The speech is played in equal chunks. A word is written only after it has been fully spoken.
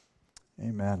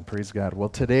Amen. Praise God. Well,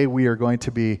 today we are going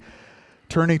to be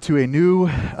turning to a new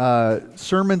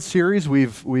sermon series.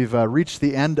 We've reached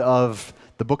the end of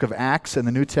the book of Acts in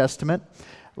the New Testament,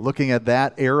 looking at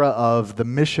that era of the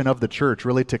mission of the church,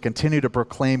 really to continue to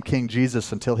proclaim King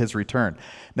Jesus until his return.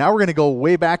 Now we're going to go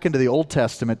way back into the Old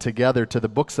Testament together to the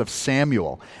books of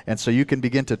Samuel. And so you can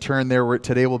begin to turn there.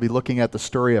 Today we'll be looking at the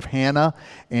story of Hannah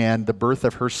and the birth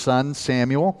of her son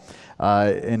Samuel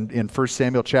in 1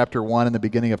 Samuel chapter 1 and the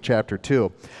beginning of chapter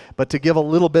 2. But to give a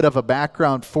little bit of a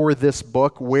background for this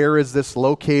book, where is this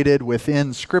located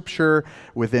within Scripture,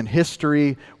 within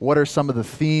history? What are some of the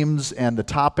themes and the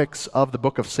topics of the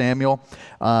book of Samuel?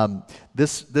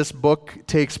 This book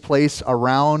takes place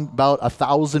around about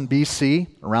 1000 BC,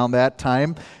 around that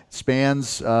time. It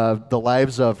spans the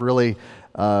lives of really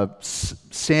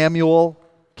Samuel,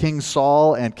 King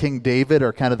Saul, and King David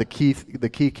are kind of the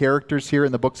key characters here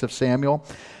in the books of Samuel.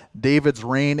 David's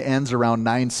reign ends around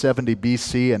 970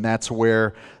 BC, and that's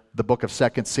where the book of 2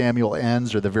 Samuel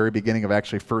ends, or the very beginning of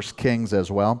actually 1 Kings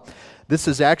as well. This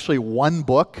is actually one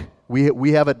book.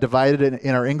 We have it divided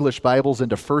in our English Bibles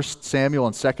into 1 Samuel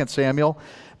and 2 Samuel,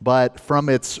 but from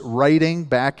its writing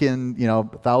back in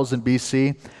 1000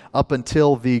 BC up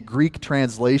until the Greek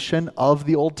translation of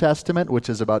the Old Testament, which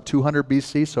is about 200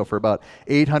 BC, so for about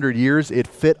 800 years, it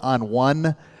fit on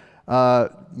one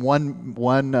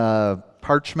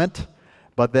parchment.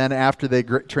 But then after they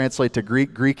translate to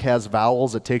Greek, Greek has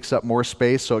vowels. It takes up more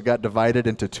space, so it got divided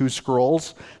into two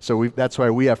scrolls. So that's why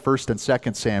we have 1 and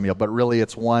 2 Samuel, but really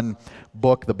it's one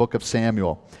book, the book of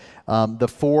Samuel. The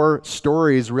four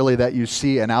stories really that you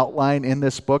see an outline in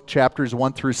this book, chapters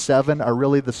 1 through 7, are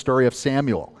really the story of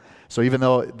Samuel. So even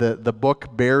though the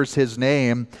book bears his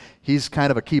name, he's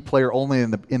kind of a key player only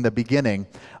in the beginning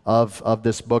of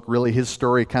this book. Really, his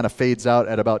story kind of fades out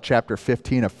at about chapter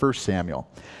 15 of 1 Samuel.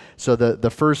 So the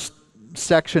first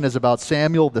section is about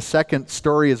Samuel. The second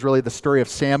story is really the story of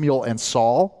Samuel and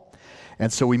Saul.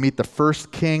 And so we meet the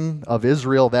first king of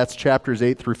Israel. That's chapters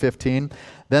 8 through 15.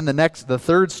 Then the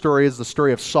third story is the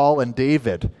story of Saul and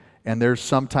David. And there's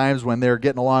some times when they're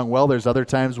getting along well. There's other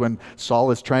times when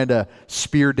Saul is trying to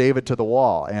spear David to the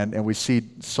wall. And we see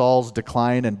Saul's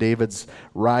decline and David's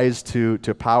rise to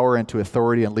power and to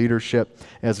authority and leadership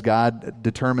as God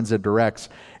determines and directs.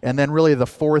 And then really the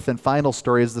fourth and final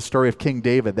story is the story of King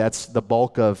David. That's the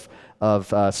bulk of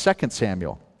 2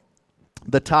 Samuel.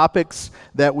 The topics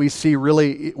that we see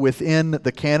really within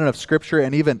the canon of Scripture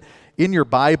and even in your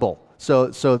Bible.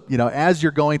 So as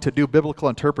you're going to do biblical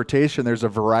interpretation, there's a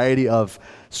variety of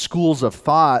schools of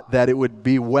thought that it would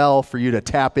be well for you to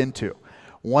tap into.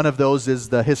 One of those is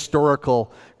the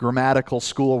historical grammatical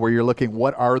school, where you're looking,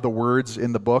 what are the words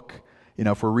in the book?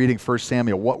 If we're reading 1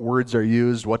 Samuel, what words are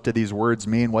used? What do these words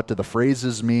mean? What do the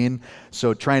phrases mean?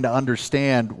 So trying to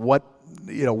understand what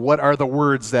are the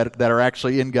words that are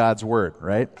actually in God's Word,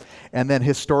 right? And then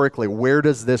historically, where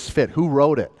does this fit? Who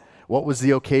wrote it? What was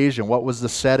the occasion? What was the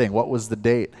setting? What was the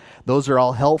date? Those are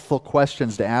all helpful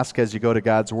questions to ask as you go to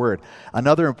God's Word.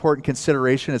 Another important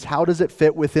consideration is, how does it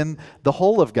fit within the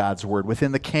whole of God's Word,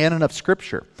 within the canon of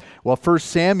Scripture? Well, 1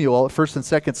 and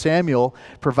 2 Samuel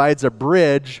provides a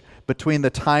bridge between the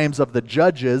times of the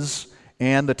judges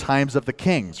and the times of the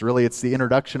kings. Really, it's the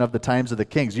introduction of the times of the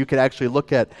kings. You could actually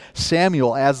look at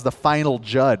Samuel as the final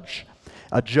judge.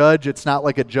 A judge, it's not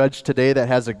like a judge today that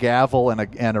has a gavel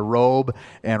and a robe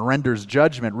and renders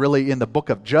judgment. Really, in the book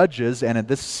of Judges and in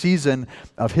this season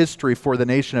of history for the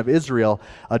nation of Israel,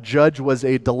 a judge was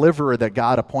a deliverer that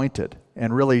God appointed.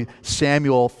 And really,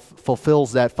 Samuel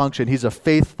fulfills that function. He's a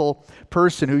faithful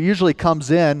person who usually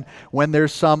comes in when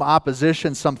there's some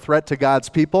opposition, some threat to God's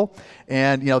people.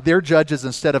 And, their judges,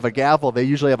 instead of a gavel, they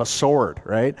usually have a sword,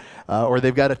 right? Or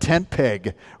they've got a tent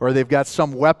peg, or they've got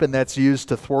some weapon that's used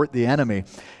to thwart the enemy.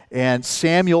 And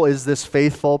Samuel is this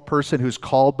faithful person who's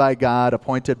called by God,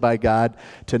 appointed by God,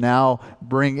 to now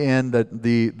bring in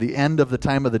the end of the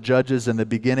time of the judges and the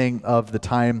beginning of the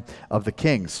time of the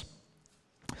kings.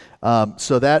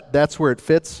 So that's where it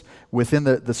fits within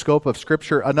the scope of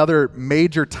Scripture. Another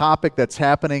major topic that's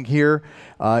happening here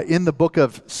in the book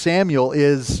of Samuel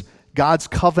is God's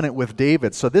covenant with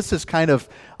David. So this is kind of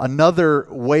another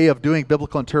way of doing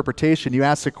biblical interpretation. You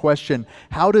ask the question,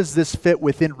 how does this fit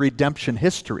within redemption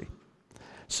history?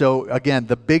 So again,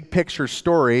 the big picture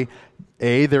story,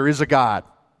 A, there is a God.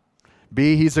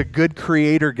 B, He's a good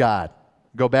creator God.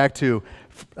 Go back to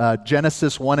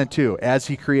Genesis 1 and 2. As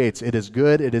He creates, it is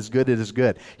good, it is good, it is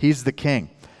good. He's the king.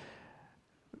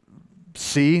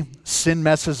 C, sin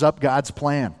messes up God's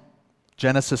plan.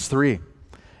 Genesis 3.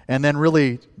 And then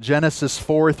really Genesis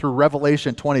 4 through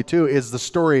Revelation 22 is the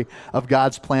story of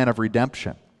God's plan of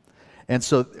redemption. And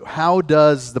so how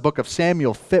does the book of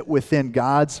Samuel fit within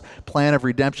God's plan of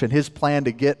redemption, his plan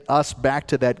to get us back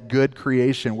to that good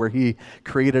creation where he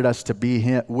created us to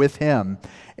be with him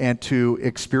and to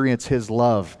experience his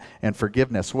love and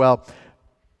forgiveness? Well,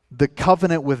 the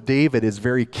covenant with David is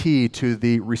very key to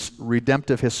the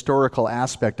redemptive historical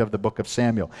aspect of the book of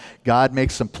Samuel. God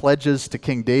makes some pledges to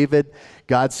King David.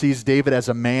 God sees David as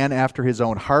a man after his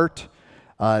own heart.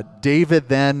 David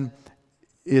then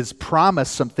is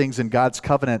promised some things in God's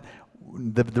covenant,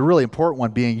 the really important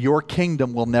one being your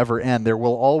kingdom will never end. There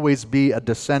will always be a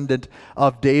descendant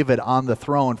of David on the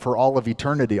throne for all of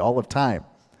eternity, all of time.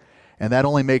 And that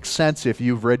only makes sense if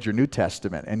you've read your New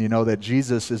Testament and you know that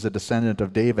Jesus is a descendant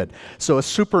of David. So a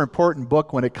super important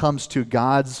book when it comes to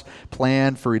God's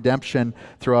plan for redemption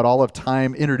throughout all of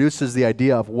time, introduces the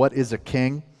idea of what is a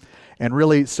king. And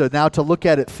really, so now to look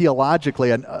at it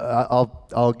theologically, and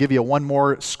I'll give you one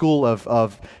more school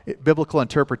of biblical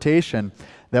interpretation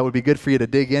that would be good for you to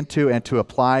dig into and to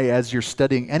apply as you're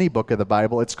studying any book of the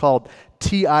Bible. It's called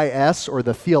TIS, or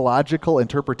the Theological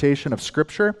Interpretation of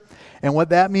Scripture. And what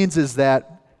that means is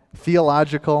that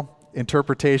theological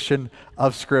interpretation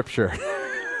of Scripture.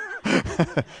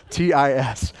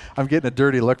 TIS. I'm getting a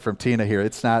dirty look from Tina here.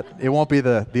 It won't be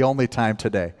the only time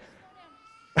today.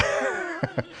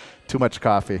 Too much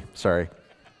coffee. Sorry.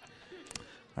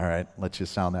 All right, let you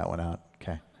sound that one out.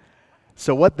 Okay.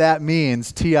 So what that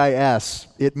means, TIS,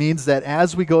 it means that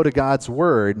as we go to God's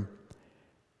Word,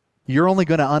 you're only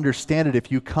going to understand it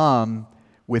if you come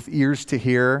with ears to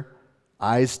hear,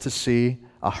 eyes to see,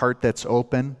 a heart that's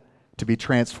open to be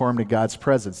transformed in God's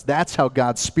presence. That's how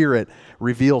God's Spirit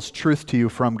reveals truth to you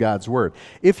from God's Word.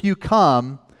 If you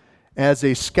come as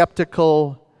a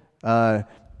skeptical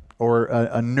or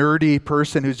a nerdy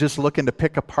person who's just looking to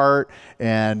pick apart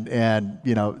and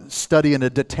study in a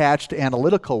detached,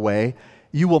 analytical way,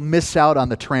 you will miss out on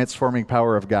the transforming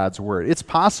power of God's Word. It's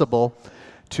possible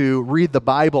to read the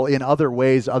Bible in other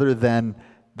ways other than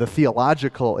the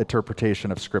theological interpretation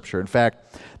of Scripture. In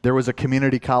fact, there was a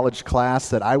community college class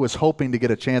that I was hoping to get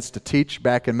a chance to teach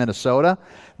back in Minnesota.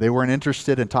 They weren't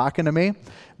interested in talking to me,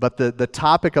 but the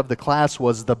topic of the class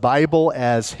was the Bible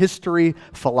as history,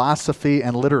 philosophy,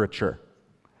 and literature.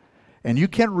 And you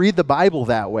can't read the Bible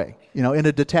that way, in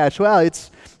a detached,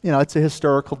 it's a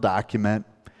historical document.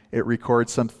 It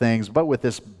records some things, but with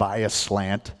this bias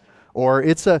slant. Or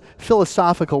it's a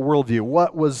philosophical worldview.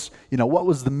 What was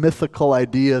the mythical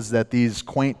ideas that these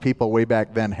quaint people way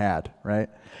back then had, right?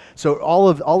 So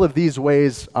all of these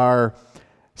ways are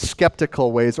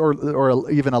skeptical ways,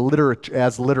 or even literature.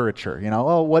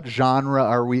 What genre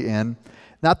are we in?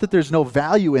 Not that there's no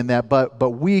value in that, but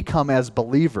we come as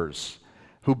believers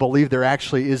who believe there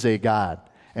actually is a God,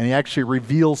 and He actually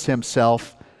reveals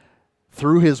Himself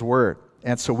through His Word.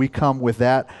 And so we come with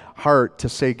that heart to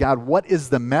say, God, what is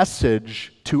the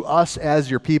message to us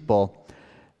as your people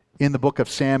in the book of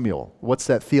Samuel? What's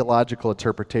that theological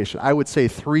interpretation? I would say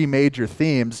three major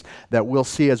themes that we'll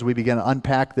see as we begin to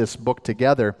unpack this book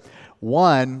together.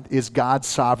 One is God's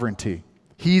sovereignty.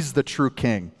 He's the true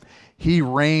king. He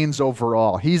reigns over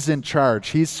all. He's in charge.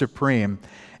 He's supreme.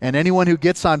 And anyone who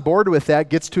gets on board with that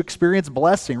gets to experience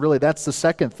blessing. Really, that's the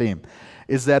second theme,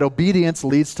 is that obedience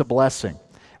leads to blessing.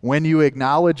 When you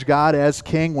acknowledge God as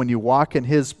king, when you walk in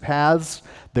His paths,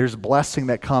 there's blessing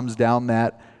that comes down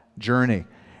that journey.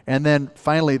 And then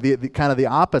finally, the kind of the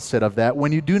opposite of that,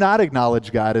 when you do not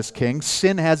acknowledge God as king,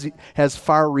 sin has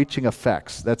far-reaching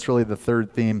effects. That's really the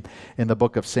third theme in the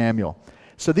book of Samuel.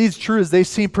 So these truths, they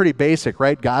seem pretty basic,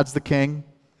 right? God's the king.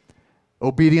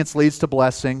 Obedience leads to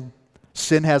blessing.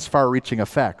 Sin has far-reaching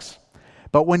effects.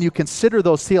 But when you consider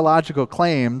those theological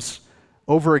claims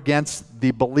over against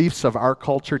the beliefs of our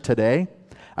culture today,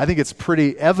 I think it's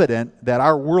pretty evident that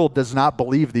our world does not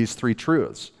believe these three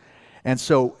truths. And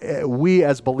so we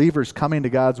as believers coming to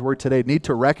God's Word today need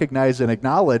to recognize and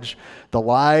acknowledge the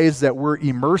lies that we're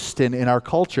immersed in our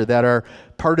culture, that are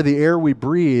part of the air we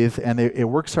breathe, and it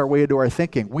works our way into our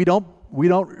thinking. We don't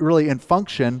really in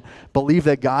function believe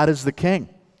that God is the king.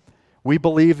 We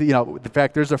believe, in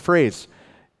fact, there's a phrase,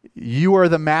 you are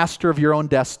the master of your own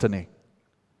destiny.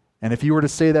 And if you were to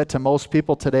say that to most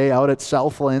people today out at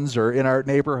Southlands or in our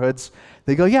neighborhoods,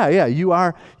 they go, yeah, you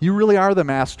really are the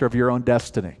master of your own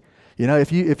destiny.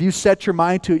 If you set your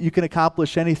mind to it, you can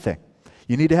accomplish anything.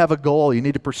 You need to have a goal. You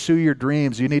need to pursue your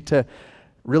dreams. You need to,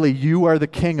 you are the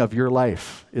king of your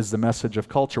life, is the message of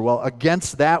culture. Well,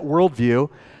 against that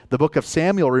worldview, the book of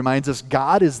Samuel reminds us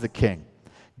God is the king.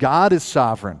 God is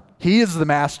sovereign. He is the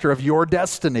master of your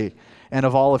destiny and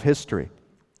of all of history.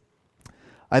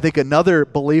 I think another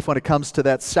belief when it comes to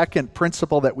that second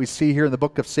principle that we see here in the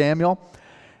book of Samuel,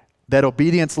 that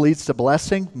obedience leads to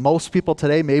blessing. Most people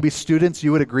today, maybe students,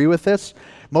 you would agree with this.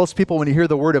 Most people, when you hear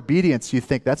the word obedience, you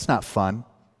think that's not fun.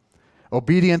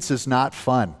 Obedience is not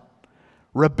fun.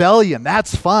 Rebellion,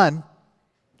 that's fun.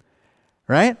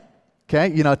 Right? Okay,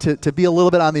 to be a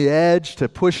little bit on the edge, to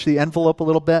push the envelope a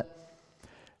little bit.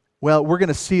 Well, we're going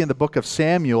to see in the book of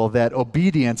Samuel that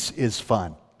obedience is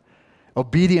fun.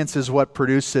 Obedience is what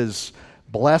produces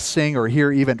blessing, or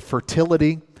here even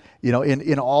fertility.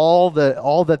 In all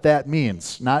that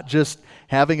means, not just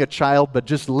having a child, but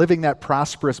just living that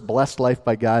prosperous, blessed life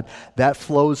by God, that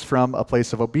flows from a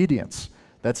place of obedience.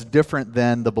 That's different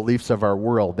than the beliefs of our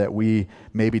world that we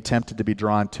may be tempted to be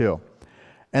drawn to.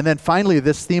 And then finally,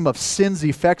 this theme of sin's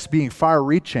effects being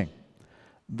far-reaching.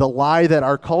 The lie that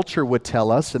our culture would tell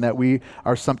us, and that we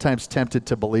are sometimes tempted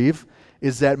to believe,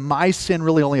 is that my sin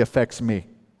really only affects me.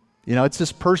 It's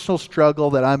this personal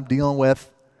struggle that I'm dealing with.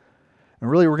 And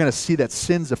really, we're going to see that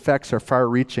sin's effects are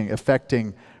far-reaching,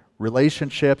 affecting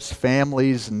relationships,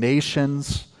 families,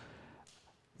 nations.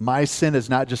 My sin is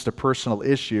not just a personal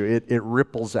issue. It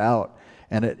ripples out,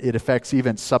 and it affects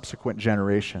even subsequent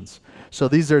generations. So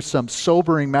these are some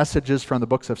sobering messages from the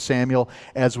books of Samuel.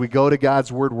 As we go to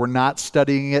God's Word, we're not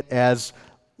studying it as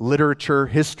literature,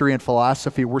 history, and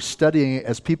philosophy. We're studying it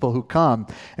as people who come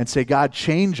and say, God,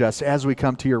 change us as we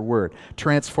come to your Word.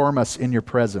 Transform us in your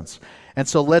presence. And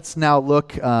so let's now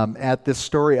look at this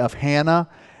story of Hannah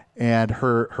and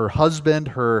her husband.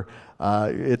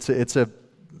 I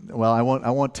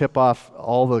won't tip off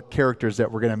all the characters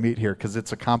that we're going to meet here because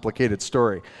it's a complicated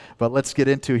story. But let's get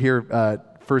into here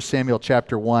 1 Samuel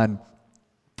chapter 1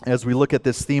 as we look at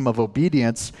this theme of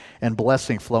obedience and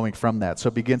blessing flowing from that. So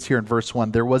it begins here in verse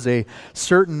 1. There was a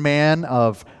certain man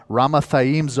of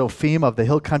Ramathaim Zophim of the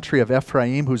hill country of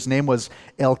Ephraim, whose name was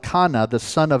Elkanah, the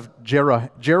son of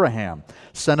Jeraham,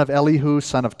 son of Elihu,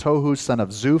 son of Tohu, son of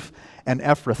Zuph, an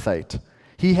Ephrathite.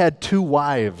 He had 2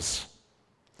 wives.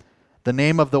 The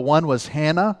name of the one was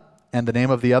Hannah, and the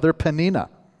name of the other Peninnah.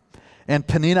 And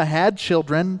Peninnah had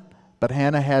children, but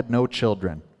Hannah had no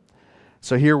children.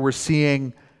 So here we're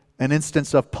seeing an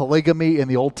instance of polygamy in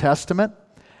the Old Testament.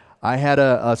 I had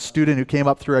a student who came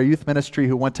up through our youth ministry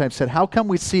who one time said, how come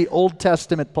we see Old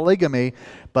Testament polygamy,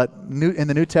 but in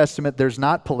the New Testament there's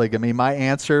not polygamy? My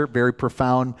answer, very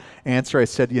profound answer, I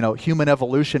said, human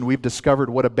evolution, we've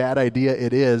discovered what a bad idea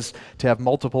it is to have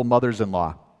multiple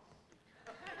mothers-in-law.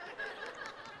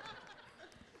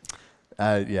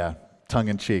 Tongue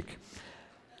in cheek.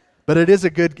 But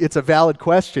it's a valid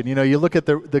question. You look at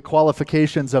the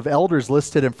qualifications of elders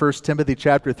listed in 1 Timothy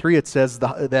chapter 3. It says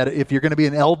that if you're going to be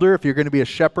an elder, if you're going to be a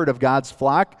shepherd of God's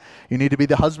flock, you need to be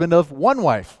the husband of one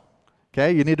wife.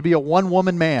 Okay? You need to be a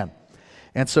one-woman man.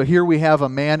 And so here we have a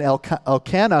man,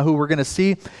 Elkanah, who we're going to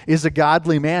see is a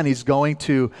godly man. He's going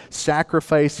to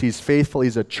sacrifice. He's faithful.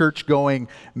 He's a church-going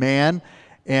man.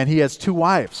 And he has 2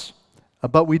 wives.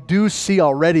 But we do see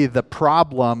already the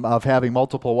problem of having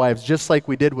multiple wives, just like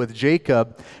we did with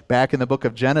Jacob back in the book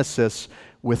of Genesis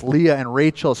with Leah and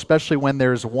Rachel, especially when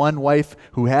there's one wife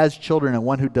who has children and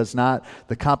one who does not.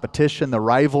 The competition, the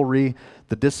rivalry,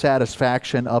 the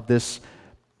dissatisfaction of this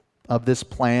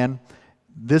plan.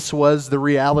 This was the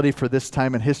reality for this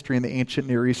time in history in the ancient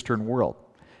Near Eastern world.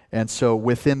 And so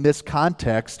within this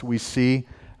context, we see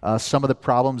some of the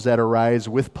problems that arise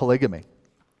with polygamy.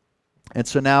 And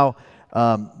so now,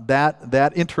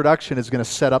 that introduction is going to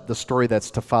set up the story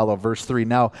that's to follow. Verse 3.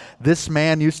 Now, this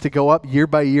man used to go up year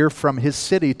by year from his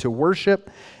city to worship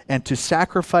and to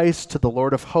sacrifice to the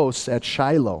Lord of hosts at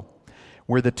Shiloh,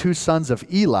 where the 2 sons of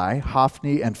Eli,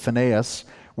 Hophni and Phinehas,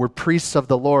 were priests of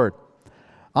the Lord.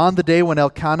 On the day when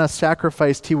Elkanah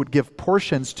sacrificed, he would give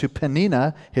portions to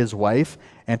Peninnah, his wife,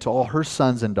 and to all her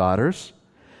sons and daughters.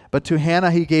 But to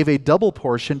Hannah he gave a double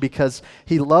portion because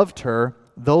he loved her,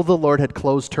 though the Lord had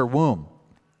closed her womb.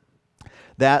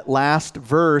 That last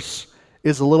verse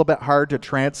is a little bit hard to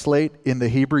translate in the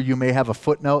Hebrew. You may have a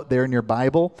footnote there in your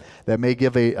Bible that may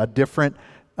give a different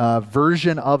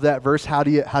version of that verse. How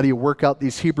do you work out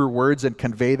these Hebrew words and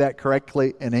convey that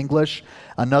correctly in English?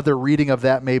 Another reading of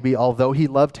that may be, although he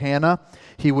loved Hannah,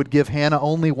 he would give Hannah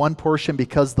only one portion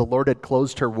because the Lord had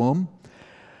closed her womb.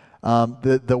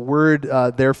 The word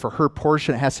there for her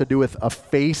portion has to do with a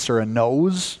face or a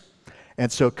nose.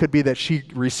 And so it could be that she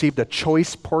received a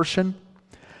choice portion.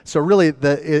 So really, it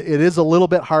is a little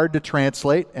bit hard to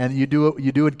translate, and you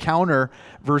do encounter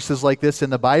verses like this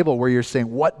in the Bible where you're saying,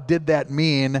 what did that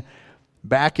mean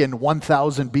back in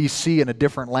 1000 BC in a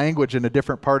different language in a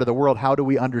different part of the world? How do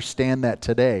we understand that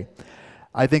today?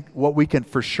 I think what we can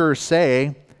for sure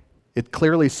say, it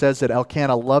clearly says that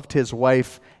Elkanah loved his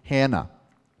wife Hannah.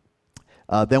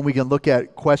 Then we can look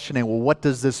at questioning, well, what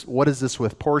is this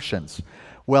with portions?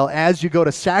 Well, as you go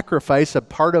to sacrifice, a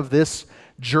part of this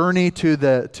journey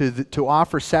to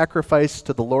offer sacrifice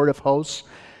to the Lord of hosts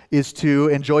is to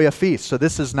enjoy a feast. So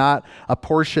this is not a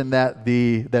portion that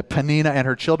Peninnah and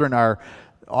her children are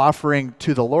offering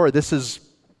to the Lord. This is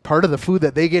part of the food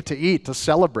that they get to eat to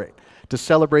celebrate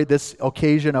this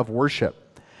occasion of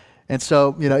worship. And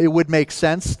so, it would make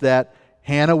sense that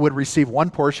Hannah would receive one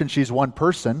portion. She's one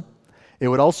person. It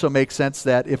would also make sense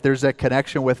that if there's a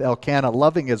connection with Elkanah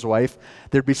loving his wife,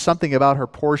 there'd be something about her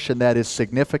portion that is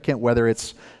significant, whether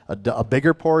it's a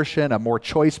bigger portion, a more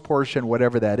choice portion,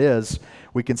 whatever that is.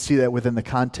 We can see that within the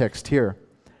context here.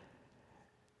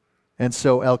 And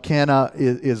so Elkanah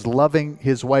is loving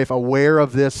his wife, aware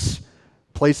of this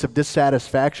place of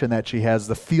dissatisfaction that she has,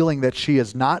 the feeling that she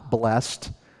is not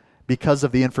blessed because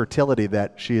of the infertility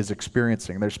that she is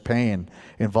experiencing. There's pain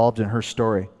involved in her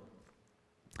story.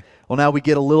 Well, now we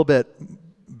get a little bit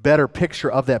better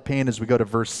picture of that pain as we go to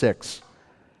verse 6.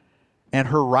 And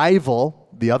her rival,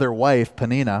 the other wife,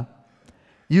 Peninnah,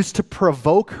 used to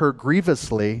provoke her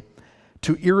grievously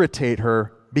to irritate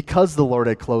her because the Lord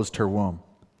had closed her womb.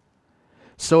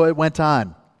 So it went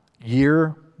on,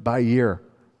 year by year.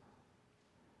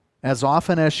 As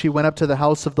often as she went up to the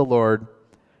house of the Lord,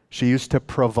 she used to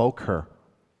provoke her.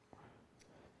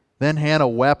 Then Hannah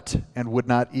wept and would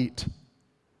not eat.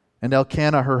 And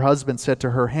Elkanah, her husband, said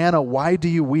to her, Hannah, why do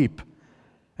you weep?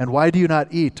 And why do you not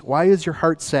eat? Why is your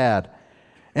heart sad?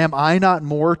 Am I not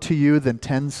more to you than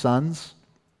 10 sons?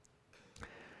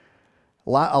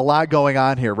 A lot going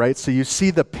on here, right? So you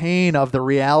see the pain of the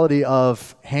reality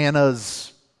of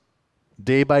Hannah's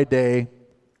day by day,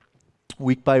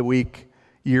 week by week,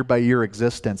 year by year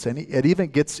existence. And it even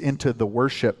gets into the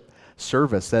worship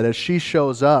service, that as she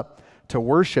shows up to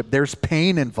worship, there's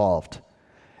pain involved.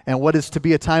 And what is to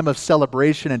be a time of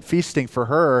celebration and feasting for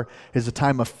her is a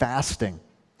time of fasting.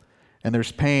 And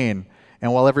there's pain.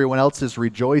 And while everyone else is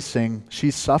rejoicing,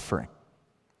 she's suffering.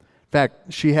 In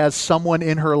fact, she has someone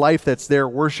in her life that's there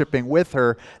worshiping with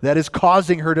her that is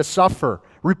causing her to suffer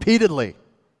repeatedly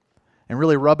and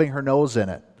really rubbing her nose in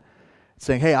it.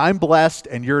 Saying, hey, I'm blessed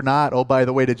and you're not. Oh, by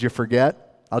the way, did you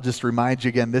forget? I'll just remind you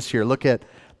again this year. Look at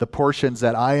the portions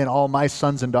that I and all my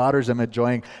sons and daughters am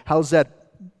enjoying. How's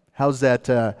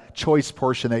that choice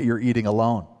portion that you're eating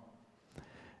alone?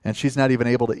 And she's not even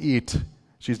able to eat.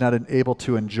 She's not able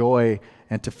to enjoy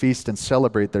and to feast and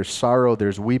celebrate. There's sorrow,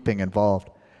 there's weeping involved.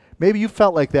 Maybe you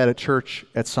felt like that at church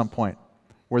at some point,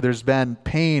 where there's been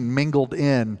pain mingled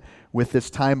in with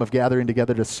this time of gathering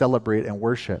together to celebrate and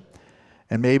worship.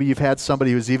 And maybe you've had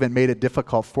somebody who's even made it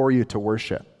difficult for you to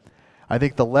worship. I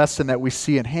think the lesson that we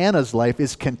see in Hannah's life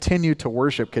is continue to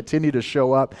worship, continue to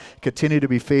show up, continue to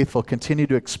be faithful, continue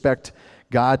to expect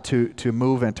God to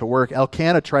move and to work.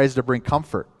 Elkanah tries to bring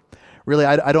comfort. Really,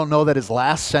 I don't know that his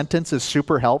last sentence is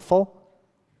super helpful.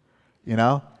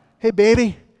 Hey,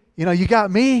 baby, you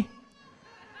got me.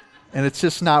 And it's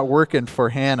just not working for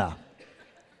Hannah.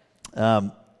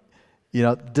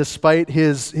 Despite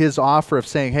his offer of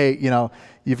saying, hey,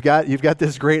 you've got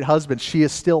this great husband, she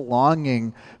is still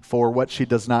longing for what she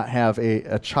does not have,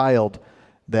 a child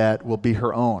that will be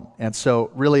her own. And so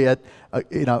really at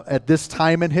this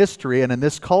time in history and in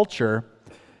this culture,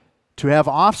 to have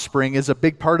offspring is a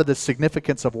big part of the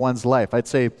significance of one's life. I'd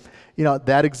say,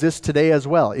 that exists today as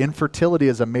well. Infertility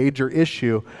is a major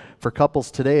issue for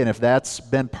couples today, and if that's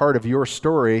been part of your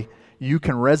story, you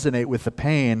can resonate with the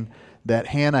pain that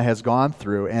Hannah has gone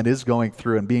through and is going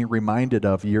through and being reminded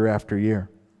of year after year.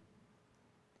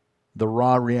 The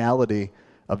raw reality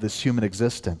of this human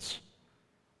existence.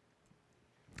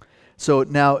 So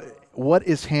now, what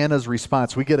is Hannah's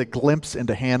response? We get a glimpse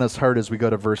into Hannah's heart as we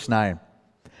go to verse 9.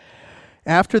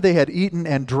 After they had eaten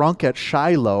and drunk at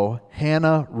Shiloh,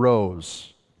 Hannah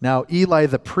rose. Now Eli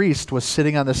the priest was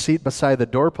sitting on the seat beside the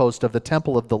doorpost of the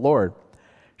temple of the Lord.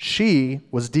 She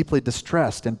was deeply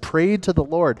distressed and prayed to the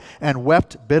Lord and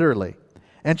wept bitterly.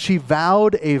 And she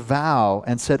vowed a vow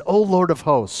and said, O Lord of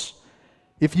hosts,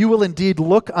 if you will indeed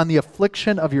look on the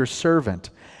affliction of your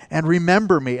servant and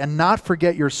remember me and not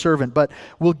forget your servant, but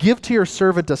will give to your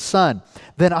servant a son,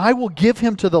 then I will give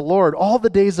him to the Lord all the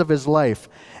days of his life,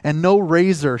 and no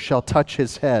razor shall touch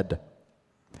his head.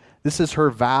 This is her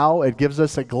vow. It gives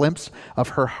us a glimpse of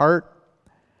her heart.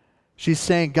 She's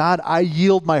saying, God, I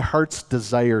yield my heart's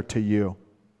desire to you.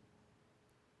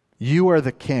 You are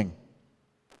the king.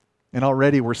 And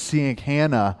already we're seeing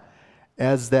Hannah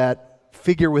as that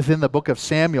figure within the book of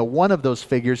Samuel, one of those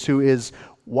figures who is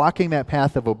walking that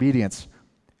path of obedience.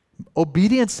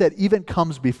 Obedience that even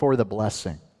comes before the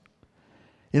blessing.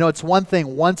 You know, it's one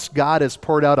thing once God has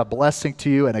poured out a blessing to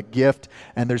you and a gift,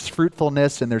 and there's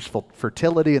fruitfulness and there's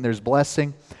fertility and there's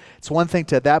blessing. It's one thing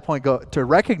to at that point go to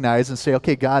recognize and say,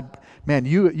 okay, God, man,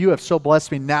 you have so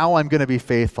blessed me. Now I'm going to be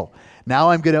faithful.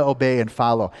 Now I'm going to obey and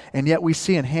follow. And yet we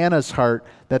see in Hannah's heart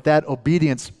that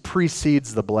obedience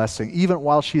precedes the blessing. Even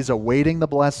while she's awaiting the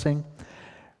blessing,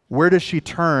 where does she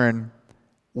turn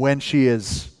when she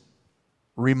is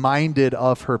reminded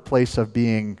of her place of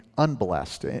being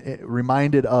unblessed,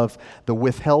 reminded of the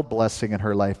withheld blessing in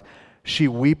her life? She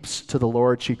weeps to the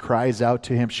Lord. She cries out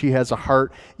to him. She has a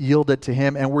heart yielded to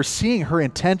him. And we're seeing her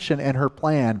intention and her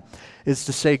plan is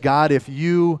to say, God, if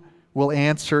you will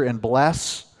answer and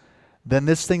bless, then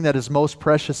this thing that is most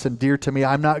precious and dear to me,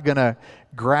 I'm not going to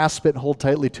grasp it and hold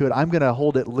tightly to it. I'm going to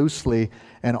hold it loosely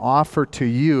and offer to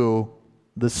you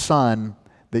the son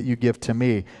that you give to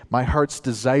me. My heart's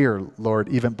desire, Lord,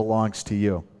 even belongs to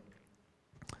you.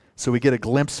 So we get a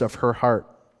glimpse of her heart.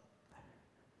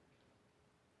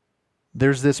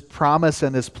 There's this promise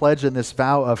and this pledge and this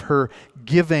vow of her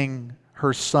giving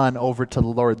her son over to the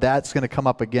Lord. That's going to come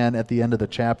up again at the end of the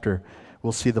chapter.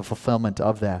 We'll see the fulfillment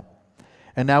of that.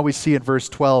 And now we see in verse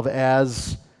 12,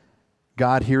 as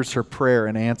God hears her prayer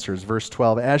and answers. Verse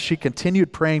 12, as she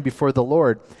continued praying before the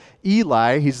Lord,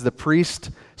 Eli, he's the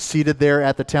priest seated there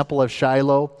at the temple of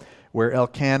Shiloh, where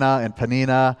Elkanah and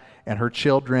Peninnah and her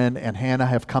children and Hannah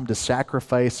have come to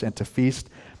sacrifice and to feast.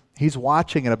 He's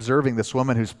watching and observing this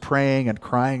woman who's praying and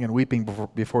crying and weeping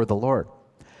before the Lord.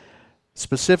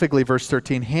 Specifically, verse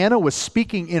 13, Hannah was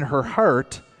speaking in her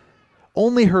heart,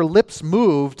 only her lips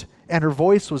moved and her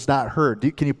voice was not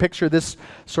heard. Can you picture this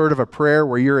sort of a prayer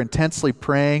where you're intensely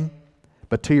praying,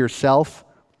 but to yourself?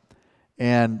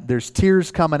 And there's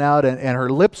tears coming out and her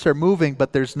lips are moving,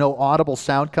 but there's no audible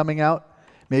sound coming out.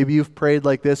 Maybe you've prayed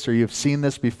like this or you've seen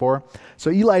this before. So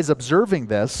Eli's observing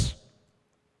this.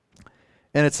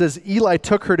 And it says, Eli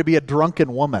took her to be a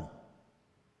drunken woman.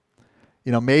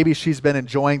 You know, maybe she's been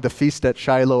enjoying the feast at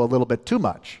Shiloh a little bit too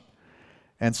much.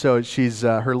 And so she's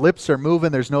her lips are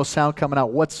moving. There's no sound coming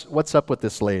out. What's up with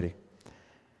this lady?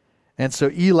 And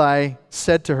so Eli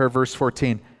said to her, verse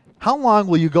 14, how long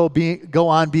will you go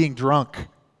on being drunk?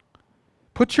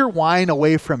 Put your wine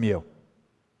away from you.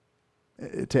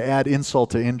 To add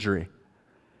insult to injury.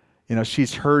 You know,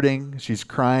 she's hurting, she's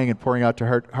crying and pouring out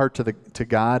her heart to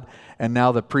God, and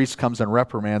now the priest comes and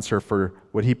reprimands her for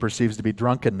what he perceives to be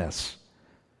drunkenness.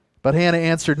 But Hannah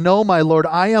answered, no, my Lord,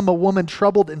 I am a woman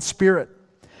troubled in spirit.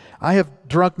 I have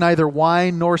drunk neither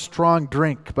wine nor strong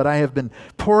drink, but I have been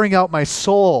pouring out my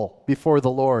soul before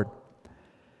the Lord.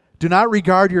 Do not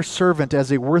regard your servant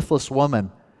as a worthless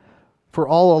woman, for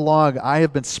all along I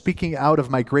have been speaking out of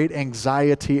my great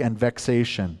anxiety and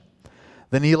vexation.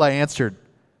 Then Eli answered,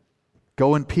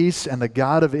 go in peace, and the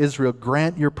God of Israel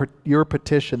grant your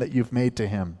petition that you've made to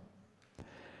him.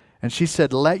 And she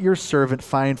said, let your servant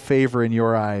find favor in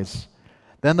your eyes.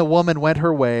 Then the woman went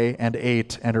her way and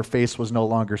ate, and her face was no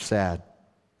longer sad.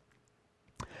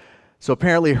 So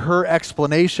apparently her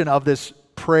explanation of this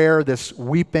prayer, this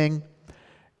weeping,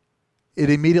 it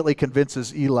immediately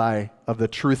convinces Eli of the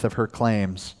truth of her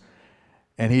claims.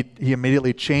 And he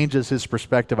immediately changes his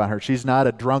perspective on her. She's not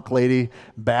a drunk lady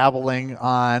babbling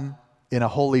on in a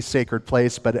holy sacred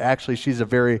place, but actually she's a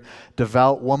very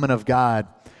devout woman of God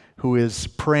who is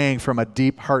praying from a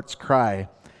deep heart's cry.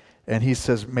 And he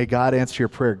says, may God answer your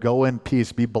prayer. Go in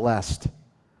peace. Be blessed.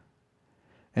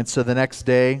 And so the next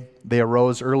day, they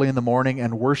arose early in the morning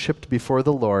and worshiped before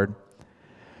the Lord.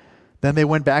 Then they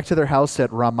went back to their house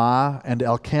at Ramah, and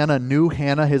Elkanah knew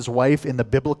Hannah, his wife, in the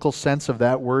biblical sense of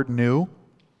that word, knew.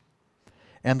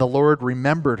 And the Lord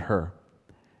remembered her.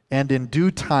 And in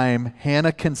due time,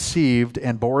 Hannah conceived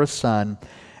and bore a son,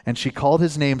 and she called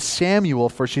his name Samuel,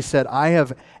 for she said, I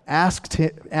have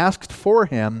asked for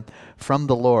him from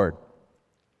the Lord.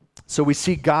 So we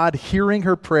see God hearing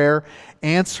her prayer,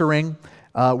 answering.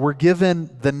 We're given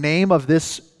the name of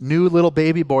this new little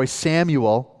baby boy,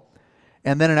 Samuel,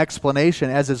 and then an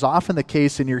explanation. As is often the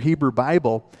case in your Hebrew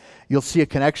Bible, you'll see a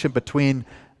connection between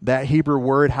that Hebrew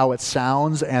word, how it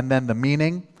sounds, and then the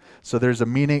meaning. So there's a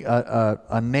meaning,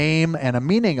 a name, and a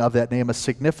meaning of that name, a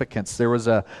significance. There was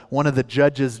one of the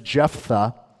judges,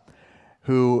 Jephthah,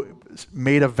 who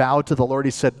made a vow to the Lord.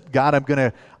 He said, God,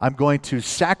 I'm going to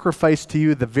sacrifice to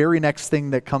you the very next thing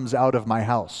that comes out of my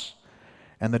house.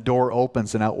 And the door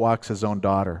opens and out walks his own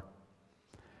daughter.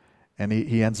 And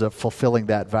he ends up fulfilling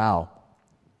that vow.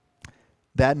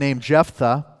 That name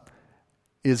Jephthah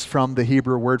is from the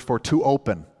Hebrew word for to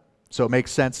open. So it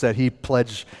makes sense that he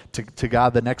pledged to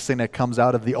God the next thing that comes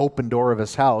out of the open door of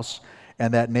his house,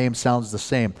 and that name sounds the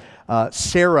same.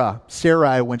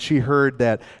 Sarai, when she heard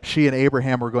that she and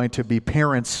Abraham were going to be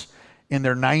parents in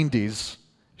their 90s,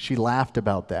 she laughed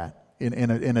about that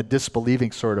in a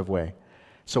disbelieving sort of way.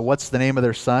 So what's the name of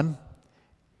their son?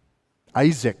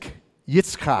 Isaac,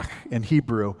 Yitzchak in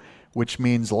Hebrew, which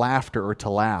means laughter or to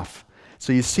laugh.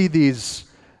 So you see this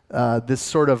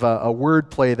sort of a word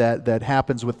play that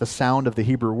happens with the sound of the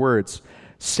Hebrew words.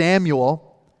 Samuel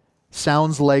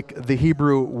sounds like the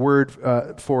Hebrew word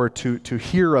for to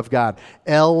hear of God.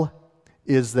 El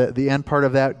is the end part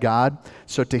of that, God.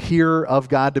 So to hear of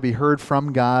God, to be heard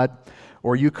from God.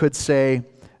 Or you could say,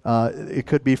 it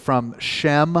could be from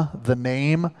Shem, the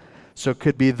name. So it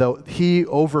could be he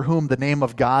over whom the name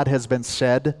of God has been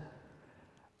said.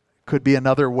 Could be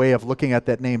another way of looking at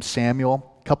that name,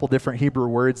 Samuel. A couple different Hebrew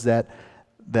words that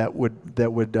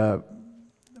would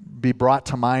be brought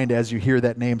to mind as you hear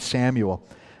that name, Samuel.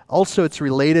 Also, it's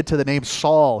related to the name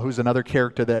Saul, who's another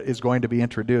character that is going to be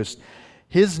introduced.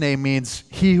 His name means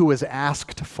he who is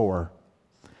asked for.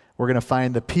 We're going to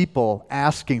find the people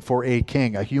asking for a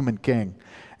king, a human king.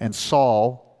 And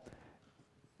Saul,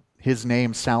 his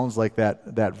name sounds like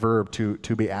that verb,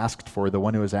 to be asked for, the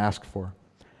one who is asked for.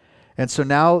 And so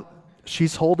now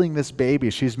she's holding this baby.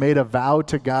 She's made a vow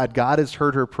to God. God has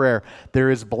heard her prayer. There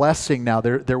is blessing now.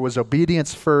 There was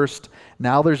obedience first.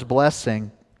 Now there's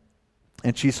blessing.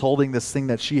 And she's holding this thing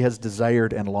that she has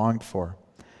desired and longed for.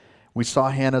 We saw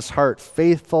Hannah's heart,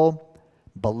 faithful,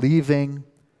 believing,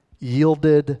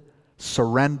 yielded,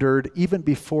 surrendered, even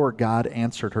before God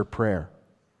answered her prayer.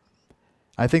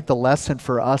 I think the lesson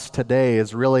for us today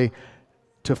is really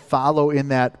to follow in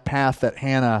that path that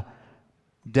Hannah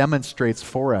demonstrates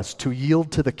for us, to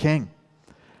yield to the King,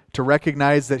 to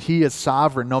recognize that He is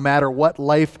sovereign no matter what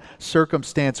life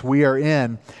circumstance we are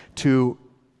in, to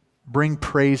bring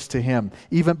praise to Him,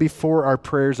 even before our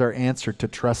prayers are answered, to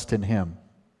trust in Him,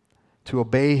 to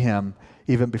obey Him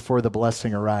even before the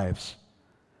blessing arrives.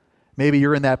 Maybe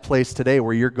you're in that place today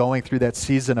where you're going through that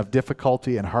season of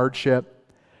difficulty and hardship,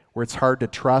 where it's hard to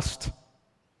trust.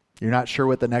 You're not sure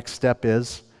what the next step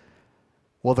is.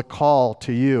 Well, the call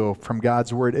to you from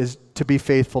God's Word is to be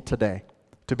faithful today,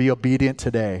 to be obedient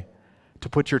today, to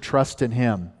put your trust in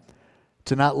Him,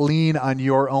 to not lean on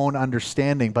your own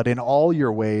understanding, but in all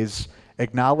your ways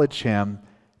acknowledge Him,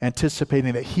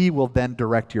 anticipating that He will then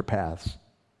direct your paths.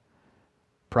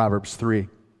 Proverbs 3.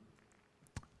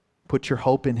 Put your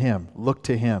hope in Him. Look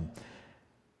to Him.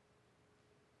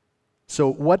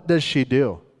 So what does she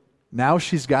do? Now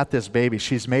she's got this baby.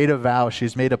 She's made a vow.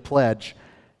 She's made a pledge.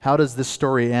 How does this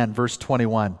story end? Verse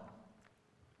 21.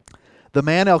 The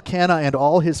man Elkanah and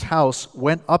all his house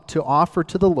went up to offer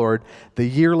to the Lord the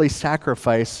yearly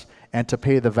sacrifice and to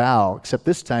pay the vow. Except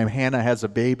this time Hannah has a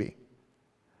baby.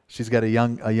 She's got a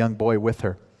young boy with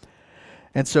her.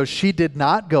 And so she did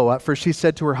not go up, for she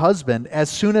said to her husband, as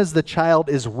soon as the child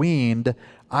is weaned,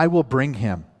 I will bring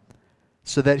him,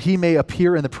 so that he may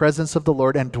appear in the presence of the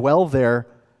Lord and dwell there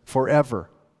forever.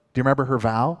 Do you remember her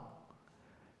vow?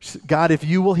 God, if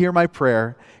you will hear my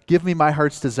prayer, give me my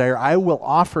heart's desire, I will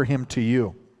offer him to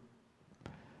you.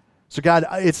 So God,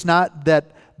 it's not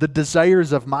that the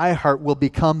desires of my heart will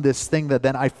become this thing that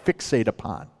then I fixate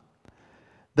upon.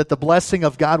 That the blessing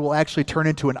of God will actually turn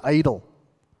into an idol.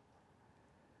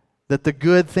 That the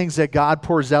good things that God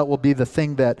pours out will be the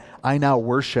thing that I now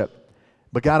worship.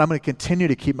 But God, I'm going to continue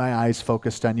to keep my eyes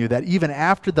focused on you, that even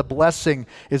after the blessing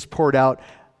is poured out,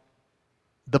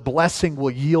 the blessing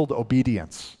will yield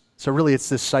obedience. So really it's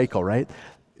this cycle, right?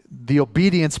 The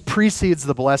obedience precedes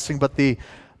the blessing, but the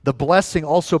blessing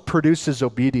also produces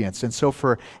obedience. And so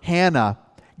for Hannah,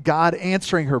 God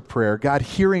answering her prayer, God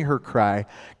hearing her cry,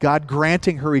 God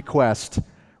granting her request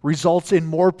results in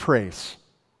more praise.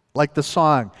 Like the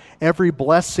song, every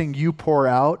blessing you pour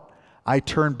out, I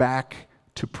turn back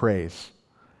to praise.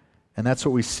 And that's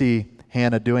what we see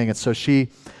Hannah doing. And so she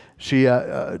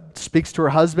speaks to her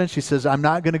husband. She says, I'm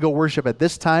not going to go worship at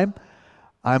this time.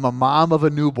 I'm a mom of a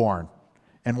newborn.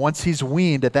 And once he's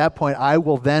weaned, at that point, I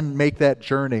will then make that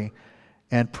journey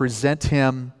and present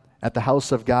him at the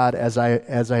house of God as I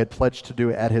had pledged to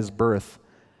do at his birth.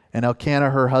 And Elkanah,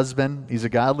 her husband, he's a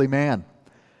godly man.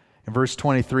 In verse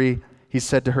 23, he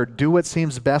said to her, do what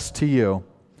seems best to you.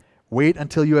 Wait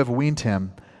until you have weaned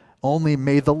him. Only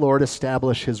may the Lord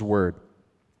establish his word.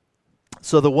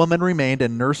 So the woman remained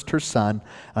and nursed her son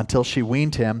until she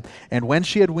weaned him. And when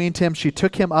she had weaned him, she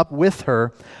took him up with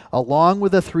her, along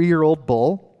with a 3-year-old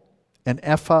bull, an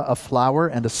ephah of flour,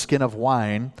 and a skin of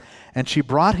wine. And she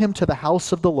brought him to the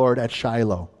house of the Lord at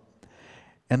Shiloh.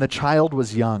 And the child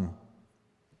was young.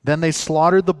 Then they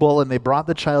slaughtered the bull, and they brought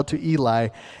the child to Eli.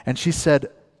 And she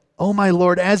said, Oh, my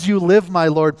Lord, as you live, my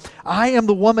Lord, I am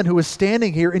the woman who is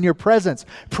standing here in your presence,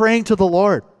 praying to the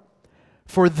Lord.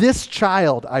 For this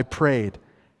child I prayed,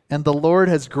 and the Lord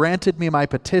has granted me my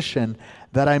petition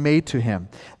that I made to him.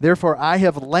 Therefore I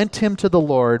have lent him to the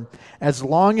Lord. As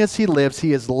long as he lives,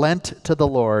 he is lent to the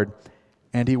Lord,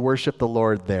 and he worshiped the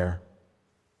Lord there.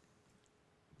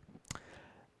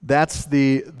 That's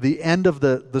the end of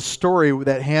the story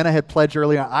that Hannah had pledged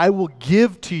earlier. I will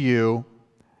give to you,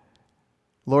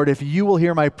 Lord, if you will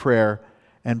hear my prayer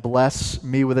and bless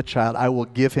me with a child, I will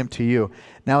give him to you.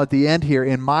 Now at the end here,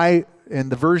 in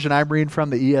the version I'm reading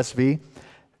from, the ESV,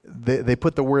 they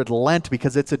put the word lent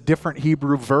because it's a different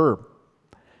Hebrew verb.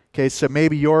 Okay, so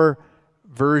maybe your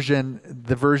version,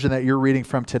 the version that you're reading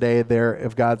from today there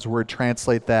of God's word,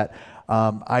 translate that,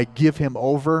 I give him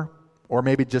over, or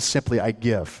maybe just simply I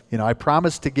give. I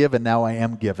promised to give and now I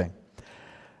am giving.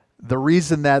 The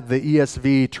reason that the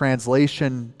ESV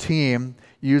translation team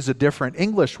use a different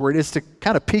English word is to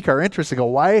kind of pique our interest and go,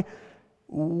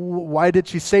 why did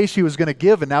she say she was going to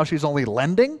give and now she's only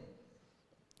lending?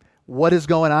 What is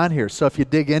going on here? So if you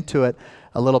dig into it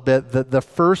a little bit, the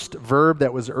first verb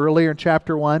that was earlier in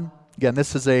chapter 1, again,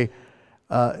 this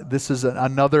is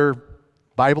another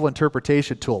Bible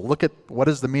interpretation tool. Look at what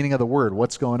is the meaning of the word,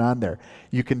 what's going on there.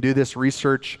 You can do this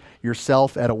research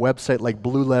yourself at a website like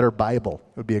Blue Letter Bible.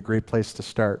 It would be a great place to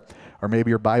start. Or maybe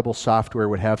your Bible software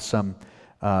would have some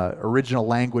original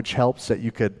language helps that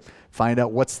you could find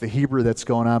out what's the Hebrew that's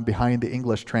going on behind the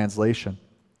English translation.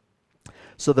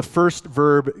 So the first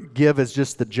verb, give, is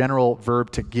just the general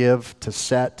verb to give, to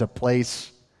set, to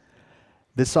place.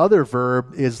 This other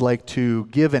verb is like to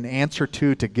give an answer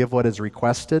to give what is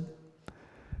requested,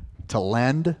 to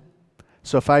lend.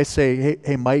 So if I say,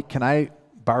 hey Mike, can I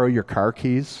borrow your car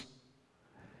keys?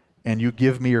 And you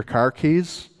give me your car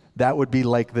keys, that would be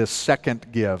like this second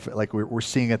give, like we're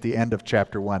seeing at the end of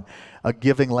chapter 1.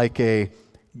 Giving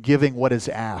what is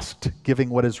asked, giving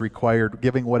what is required,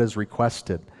 giving what is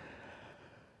requested.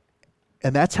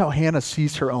 And that's how Hannah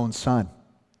sees her own son,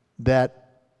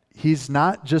 that he's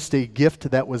not just a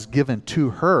gift that was given to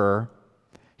her,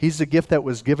 he's a gift that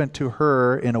was given to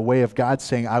her in a way of God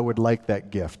saying, I would like that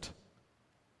gift.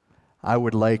 I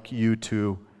would like you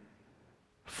to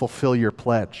fulfill your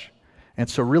pledge. And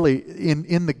so really,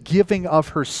 in the giving of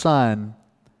her son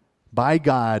by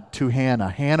God to Hannah,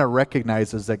 Hannah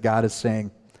recognizes that God is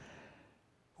saying,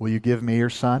 will you give me your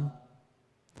son?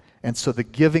 And so the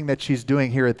giving that she's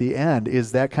doing here at the end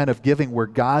is that kind of giving where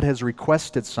God has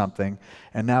requested something,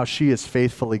 and now she is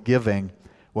faithfully giving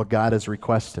what God has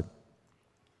requested.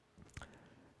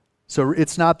 So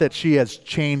it's not that she has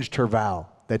changed her vow,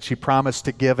 that she promised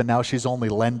to give and now she's only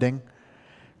lending.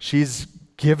 She's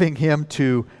giving him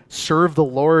to serve the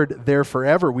Lord there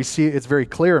forever. We see it's very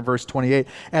clear in verse 28.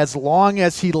 As long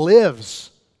as he lives,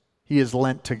 he is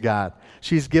lent to God.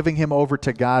 She's giving him over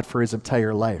to God for his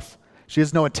entire life. She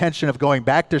has no intention of going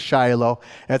back to Shiloh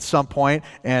at some point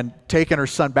and taking her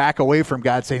son back away from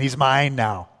God, saying, he's mine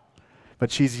now.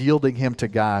 But she's yielding him to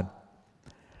God.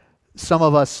 Some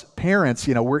of us parents,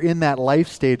 we're in that life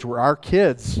stage where our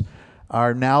kids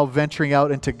are now venturing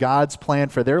out into God's plan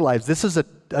for their lives. This is a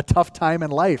tough time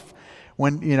in life.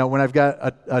 When I've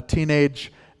got a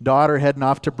teenage daughter heading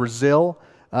off to Brazil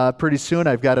pretty soon,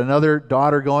 I've got another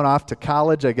daughter going off to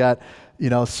college. I got,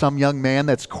 some young man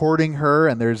that's courting her,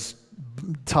 and there's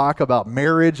talk about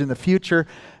marriage in the future.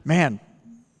 Man,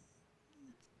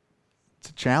 it's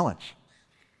a challenge.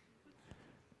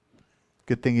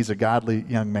 Good thing he's a godly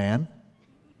young man,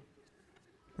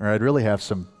 or I'd really have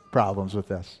some problems with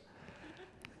this.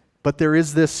 But there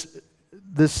is this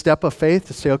step of faith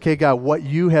to say, okay, God, what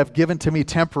you have given to me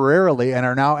temporarily and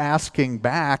are now asking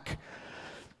back,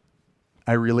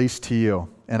 I release to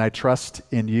you, and I trust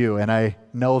in you, and I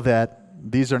know that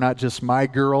these are not just my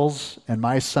girls and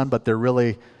my son, but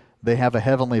they have a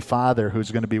heavenly Father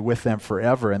who's going to be with them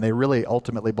forever, and they really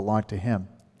ultimately belong to him.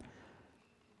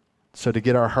 So to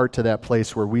get our heart to that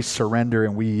place where we surrender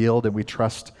and we yield and we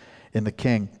trust in the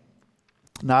King,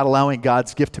 not allowing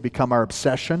God's gift to become our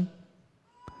obsession,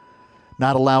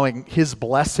 not allowing his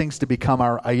blessings to become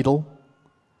our idol,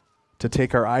 to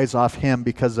take our eyes off him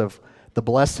because of the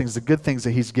blessings, the good things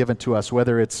that he's given to us,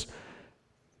 whether it's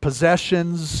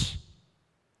possessions,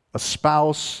 a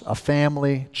spouse, a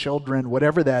family, children,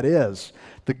 whatever that is.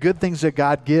 The good things that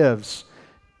God gives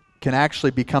can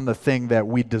actually become the thing that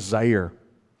we desire.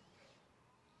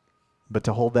 But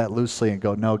to hold that loosely and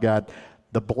go, no, God,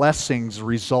 the blessings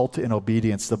result in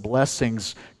obedience. The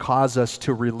blessings cause us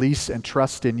to release and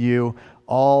trust in you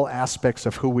all aspects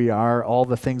of who we are, all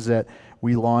the things that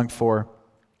we long for.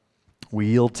 We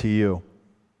yield to you.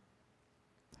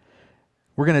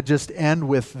 We're going to just end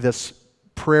with this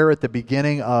prayer at the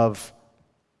beginning of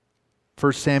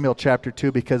 1 Samuel chapter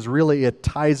 2 because really it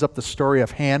ties up the story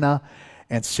of Hannah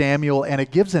and Samuel, and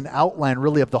it gives an outline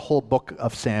really of the whole book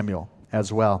of Samuel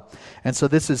as well. And so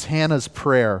this is Hannah's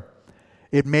prayer.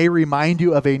 It may remind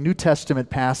you of a New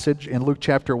Testament passage in Luke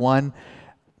chapter 1,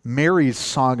 Mary's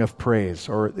song of praise,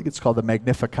 or I think it's called the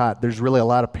Magnificat. There's really a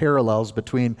lot of parallels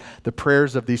between the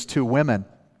prayers of these two women.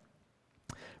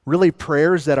 Really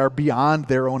prayers that are beyond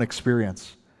their own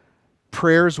experience.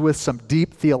 Prayers with some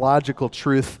deep theological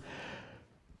truth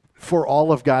for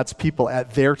all of God's people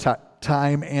at their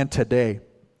time and today.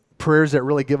 Prayers that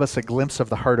really give us a glimpse of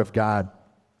the heart of God.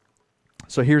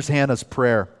 So here's Hannah's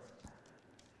prayer.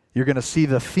 You're going to see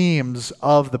the themes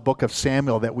of the book of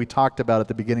Samuel that we talked about at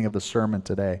the beginning of the sermon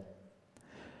today.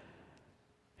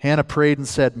 Hannah prayed and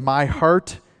said, "My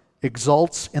heart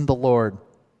exults in the Lord.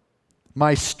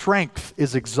 My strength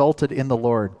is exalted in the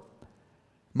Lord.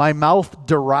 My mouth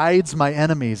derides my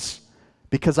enemies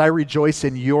because I rejoice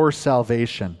in your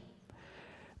salvation.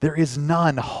 There is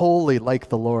none holy like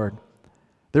the Lord.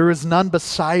 There is none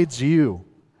besides you.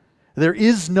 There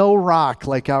is no rock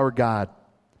like our God.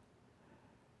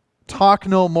 Talk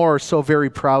no more so very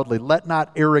proudly. Let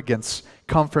not arrogance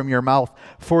come from your mouth.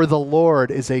 For the Lord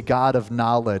is a God of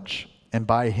knowledge, and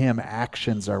by him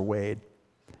actions are weighed."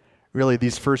 Really,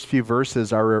 these first few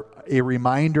verses are a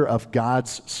reminder of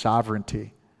God's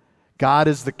sovereignty. God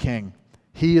is the king.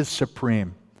 He is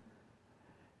supreme.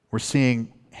 We're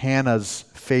seeing Hannah's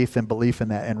faith and belief in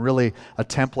that, and really a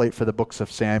template for the books of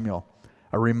Samuel.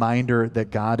 A reminder that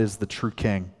God is the true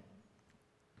king.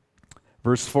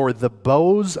 Verse 4, "The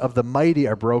bows of the mighty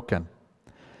are broken,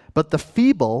 but the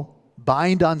feeble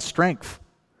bind on strength.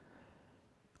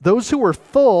 Those who were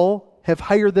full have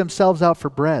hired themselves out for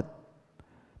bread,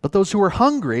 but those who are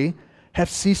hungry have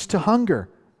ceased to hunger.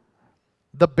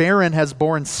 The barren has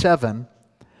borne 7,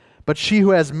 but she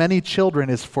who has many children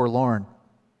is forlorn.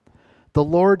 The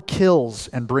Lord kills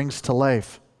and brings to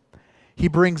life. He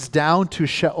brings down to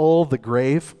Sheol the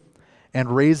grave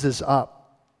and raises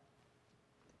up.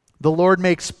 The Lord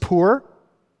makes poor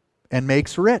and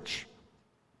makes rich.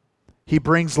 He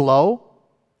brings low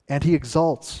and he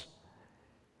exalts.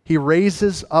 He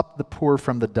raises up the poor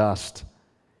from the dust.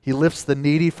 He lifts the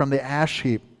needy from the ash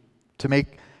heap to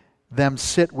make them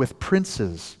sit with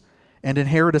princes and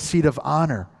inherit a seat of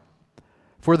honor.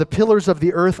 For the pillars of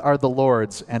the earth are the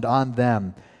Lord's, and on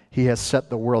them he has set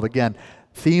the world." Again,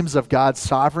 themes of God's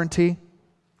sovereignty.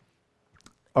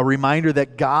 A reminder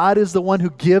that God is the one who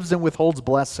gives and withholds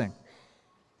blessing.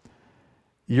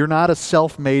 You're not a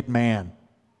self-made man.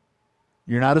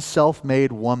 You're not a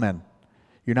self-made woman.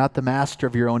 You're not the master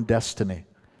of your own destiny.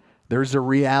 There's a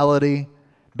reality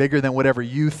bigger than whatever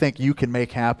you think you can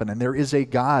make happen. And there is a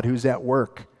God who's at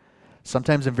work,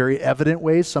 sometimes in very evident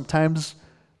ways, sometimes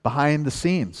behind the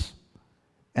scenes.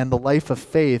 And the life of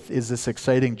faith is this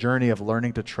exciting journey of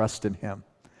learning to trust in him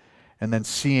and then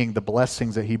seeing the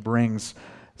blessings that he brings,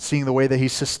 seeing the way that he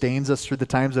sustains us through the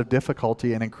times of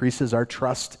difficulty and increases our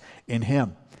trust in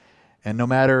him. And no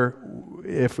matter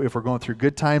if we're going through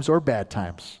good times or bad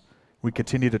times, we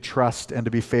continue to trust and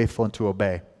to be faithful and to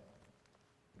obey.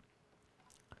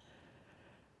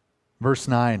 Verse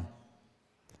 9,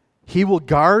 "He will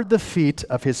guard the feet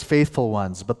of his faithful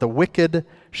ones, but the wicked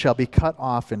shall be cut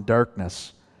off in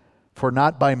darkness. For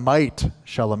not by might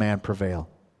shall a man prevail.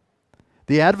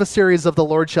 The adversaries of the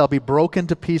Lord shall be broken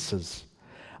to pieces.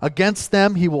 Against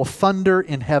them he will thunder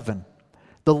in heaven.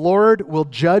 The Lord will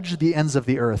judge the ends of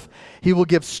the earth. He will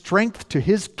give strength to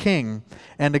his king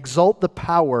and exalt the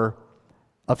power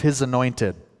of his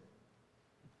anointed."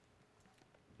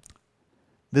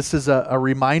 This is a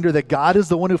reminder that God is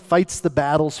the one who fights the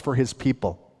battles for his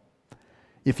people.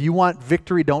 If you want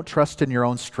victory, don't trust in your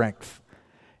own strength.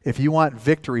 If you want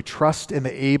victory, trust in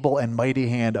the able and mighty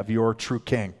hand of your true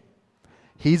king.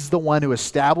 He's the one who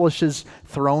establishes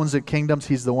thrones and kingdoms.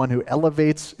 He's the one who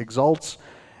elevates, exalts,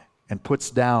 and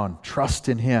puts down. Trust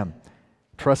in him.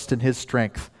 Trust in his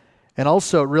strength. And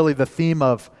also really the theme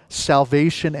of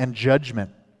salvation and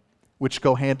judgment, which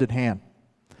go hand in hand.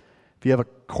 If you have a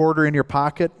quarter in your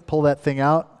pocket, pull that thing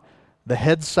out. The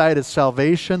head side is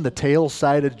salvation. The tail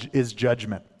side is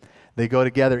judgment. They go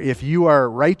together. If you are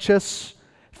righteous,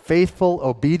 faithful,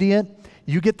 obedient,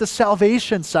 you get the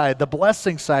salvation side, the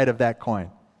blessing side of that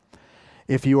coin.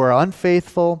 If you are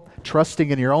unfaithful, trusting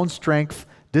in your own strength,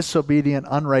 disobedient,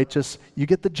 unrighteous, you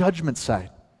get the judgment side.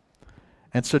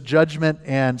 And so judgment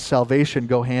and salvation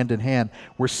go hand in hand.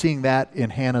 We're seeing that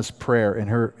in Hannah's prayer, in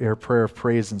her prayer of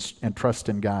praise and trust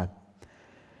in God.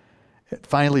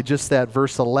 Finally, just that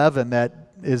verse 11,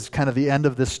 that is kind of the end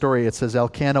of this story. It says,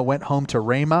 "Elkanah went home to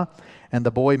Ramah, And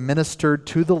the boy ministered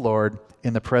to the Lord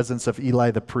in the presence of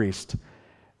Eli the priest.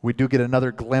 We do get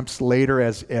another glimpse later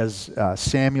as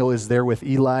Samuel is there with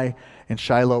Eli in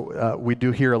Shiloh. We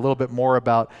do hear a little bit more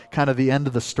about kind of the end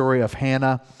of the story of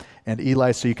Hannah and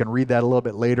Eli, so you can read that a little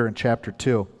bit later in chapter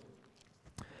 2.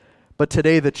 But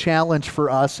today the challenge for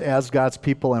us as God's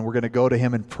people, and we're going to go to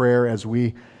him in prayer as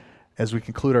we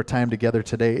conclude our time together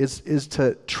today, is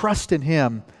to trust in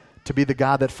him to be the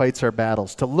God that fights our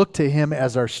battles, to look to him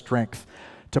as our strength,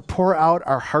 to pour out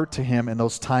our heart to him in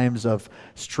those times of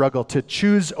struggle, to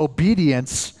choose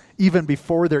obedience even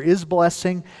before there is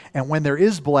blessing, and when there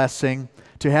is blessing,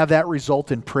 to have that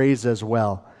result in praise as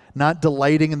well. Not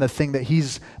delighting in the thing that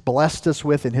he's blessed us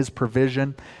with in his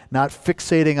provision, not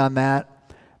fixating on that,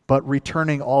 but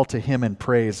returning all to him in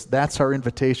praise. That's our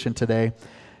invitation today.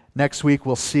 Next week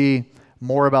we'll see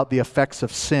more about the effects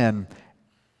of sin,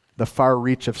 the far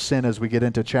reach of sin, as we get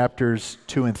into chapters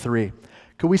 2 and 3.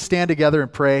 Could we stand together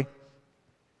and pray?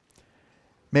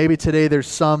 Maybe today there's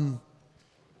some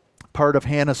part of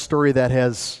Hannah's story that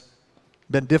has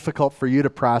been difficult for you to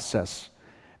process.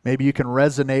 Maybe you can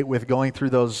resonate with going through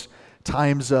those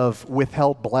times of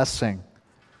withheld blessing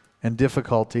and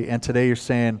difficulty, and today you're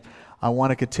saying, I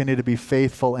want to continue to be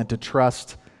faithful and to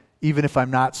trust, even if I'm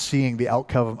not seeing the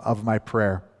outcome of my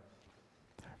prayer.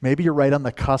 Maybe you're right on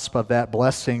the cusp of that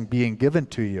blessing being given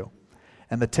to you,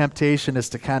 and the temptation is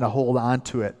to kind of hold on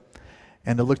to it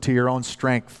and to look to your own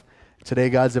strength. Today,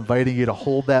 God's inviting you to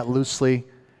hold that loosely,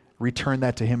 return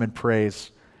that to him in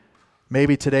praise.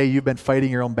 Maybe today you've been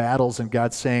fighting your own battles, and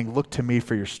God's saying, look to me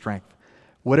for your strength.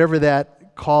 Whatever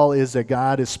that call is that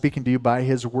God is speaking to you by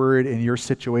his word in your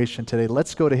situation today,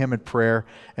 let's go to him in prayer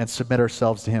and submit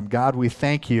ourselves to him. God, we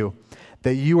thank you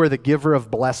that you are the giver of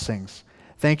blessings.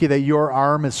 Thank you that your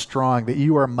arm is strong, that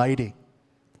you are mighty.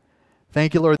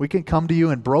 Thank you, Lord, we can come to you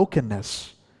in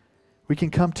brokenness. We can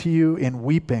come to you in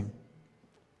weeping.